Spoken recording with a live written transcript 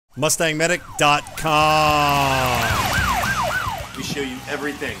MustangMedic.com. We show you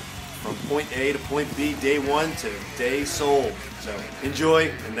everything from point A to point B, day one to day sold. So enjoy,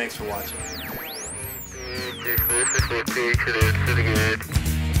 and thanks for watching.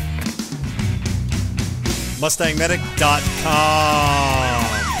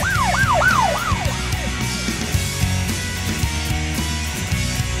 MustangMedic.com.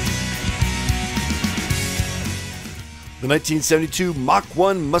 The 1972 Mach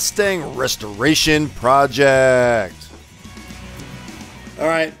 1 Mustang Restoration Project. All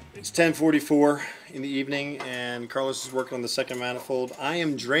right, it's 10:44 in the evening, and Carlos is working on the second manifold. I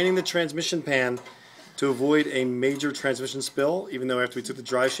am draining the transmission pan to avoid a major transmission spill, even though after we took the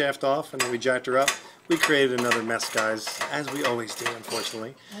drive shaft off and then we jacked her up, we created another mess, guys, as we always do,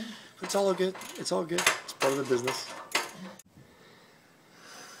 unfortunately. But it's all good. It's all good. It's part of the business.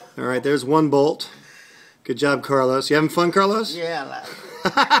 All right, there's one bolt. Good job, Carlos. You having fun, Carlos? Yeah, I like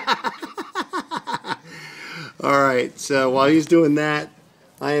it. All right, so while he's doing that,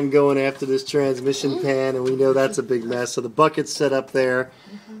 I am going after this transmission pan, and we know that's a big mess. So the bucket's set up there.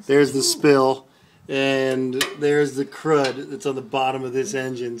 There's the spill, and there's the crud that's on the bottom of this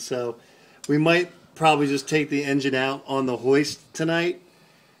engine. So we might probably just take the engine out on the hoist tonight.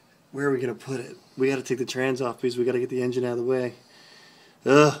 Where are we going to put it? We got to take the trans off because we got to get the engine out of the way.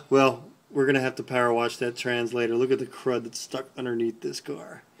 Well, we're going to have to power wash that trans later. Look at the crud that's stuck underneath this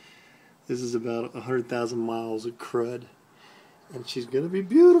car. This is about 100,000 miles of crud. And she's going to be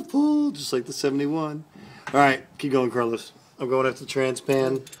beautiful, just like the 71. All right, keep going, Carlos. I'm going after the trans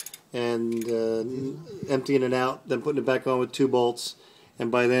pan and emptying it out, then putting it back on with 2 bolts.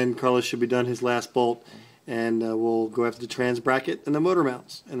 And by then, Carlos should be done his last bolt. And we'll go after the trans bracket and the motor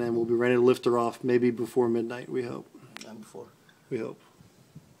mounts. And then we'll be ready to lift her off maybe before midnight, we hope. And before. We hope.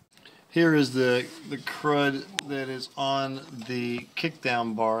 Here is the crud that is on the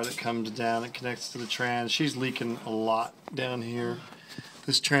kickdown bar that comes down. It connects to the trans. She's leaking a lot down here.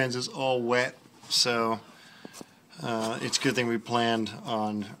 This trans is all wet, so it's a good thing we planned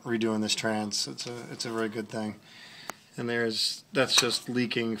on redoing this trans. It's a very good thing. And that's just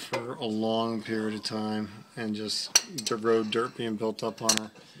leaking for a long period of time, and just the road dirt being built up on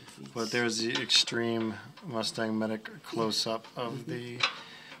her. But there's the extreme MustangMedic close-up of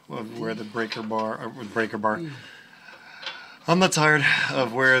where the breaker bar. I'm not tired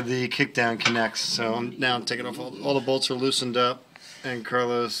of where the kickdown connects, so now I'm taking off all the bolts are loosened up, and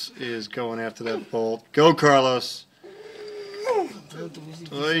Carlos is going after that bolt. Go, Carlos! Oh,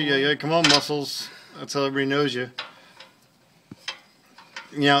 yeah, come on, muscles. That's how everybody knows you.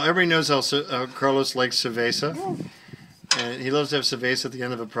 You know, everybody knows how Carlos likes cerveza, and he loves to have cerveza at the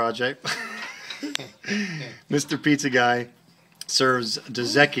end of a project. Mr. Pizza Guy serves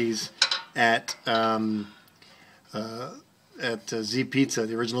Dos Equis at Z Pizza,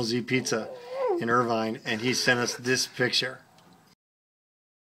 the original Z Pizza in Irvine, and he sent us this picture.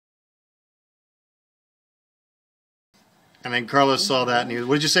 And then Carlos saw that, and he was,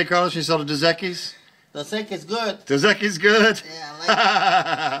 what did you say, Carlos? You saw the Dos Equis? Dos Equis good. Dos Equis good. Yeah,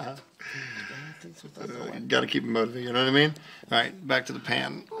 I like it. Got to keep him motivated, you know what I mean? All right, back to the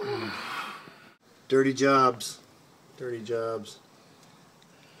pan. Dirty jobs. Dirty jobs.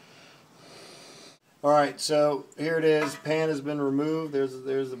 All right, so here it is. Pan has been removed.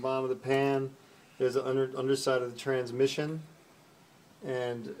 There's the bottom of the pan. There's the underside of the transmission.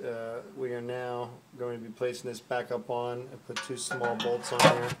 And we are now going to be placing this back up on and put 2 small bolts on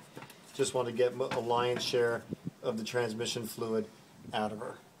here. Just want to get a lion's share of the transmission fluid out of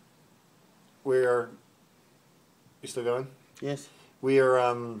her. You still going? Yes. We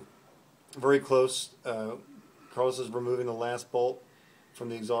are very close. Carlos is removing the last bolt from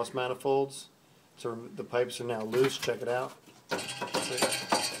the exhaust manifolds. So the pipes are now loose. Check it out. The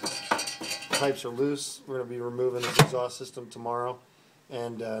pipes are loose. We're going to be removing this exhaust system tomorrow.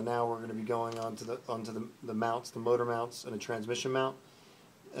 And now we're going to be going onto the mounts, the motor mounts, and a transmission mount.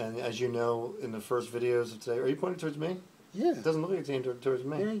 And as you know, in the first videos of today, are you pointing towards me? Yeah. It doesn't look like it's aimed towards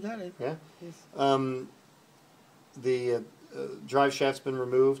me. Yeah, you got it. Yeah? Yes. The drive shaft's been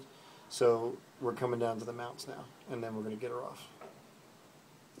removed, so we're coming down to the mounts now, and then we're going to get her off.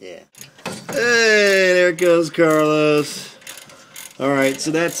 Yeah. Hey, there goes Carlos. All right,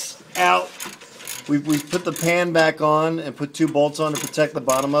 so that's out. We put the pan back on and put 2 bolts on to protect the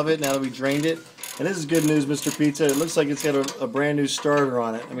bottom of it now that we drained it. And this is good news, Mr. Pizza. It looks like it's got a brand new starter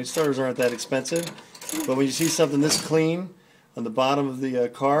on it. I mean, starters aren't that expensive, but when you see something this clean on the bottom of the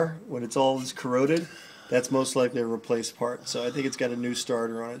car, when it's all this corroded, that's most likely a replaced part. So I think it's got a new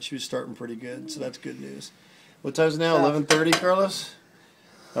starter on it. She was starting pretty good, so that's good news. What time is it now? 11:30, Carlos?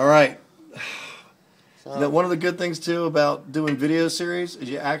 All right. Now, one of the good things too about doing video series is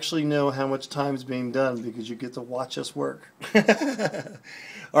you actually know how much time is being done because you get to watch us work.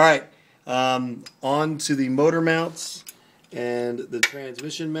 All right, on to the motor mounts and the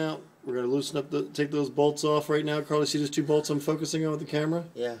transmission mount. We're going to loosen up, take those bolts off right now. Carly, see those 2 bolts I'm focusing on with the camera?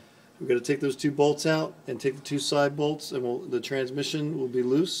 Yeah. We're going to take those 2 bolts out and take the 2 side bolts, and the transmission will be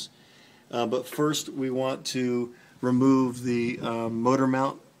loose. But first, we want to remove the motor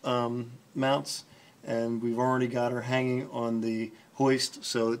mounts. And we've already got her hanging on the hoist,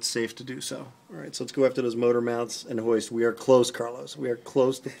 so it's safe to do so. All right, so let's go after those motor mounts and hoist. We are close, Carlos. We are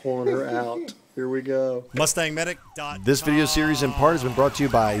close to pulling her out. Here we go. MustangMedic.com. This video series in part has been brought to you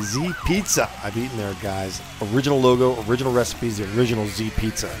by Z Pizza. I've eaten there, guys. Original logo, original recipes, the original Z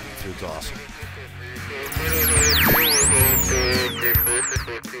Pizza. Food's awesome.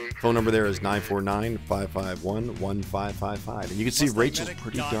 Phone number there is 949-551-1555. And you can see Rachel's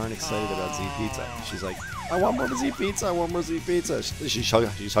pretty darn excited about Z Pizza. She's like, I want more Z Pizza. I want more Z Pizza. She's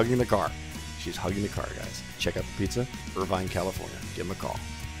hugging the car. She's hugging the car, guys. Check out the pizza, Irvine, California. Give them a call.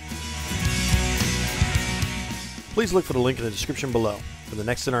 Please look for the link in the description below for the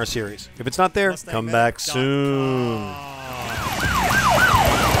next in our series. If it's not there, come back soon.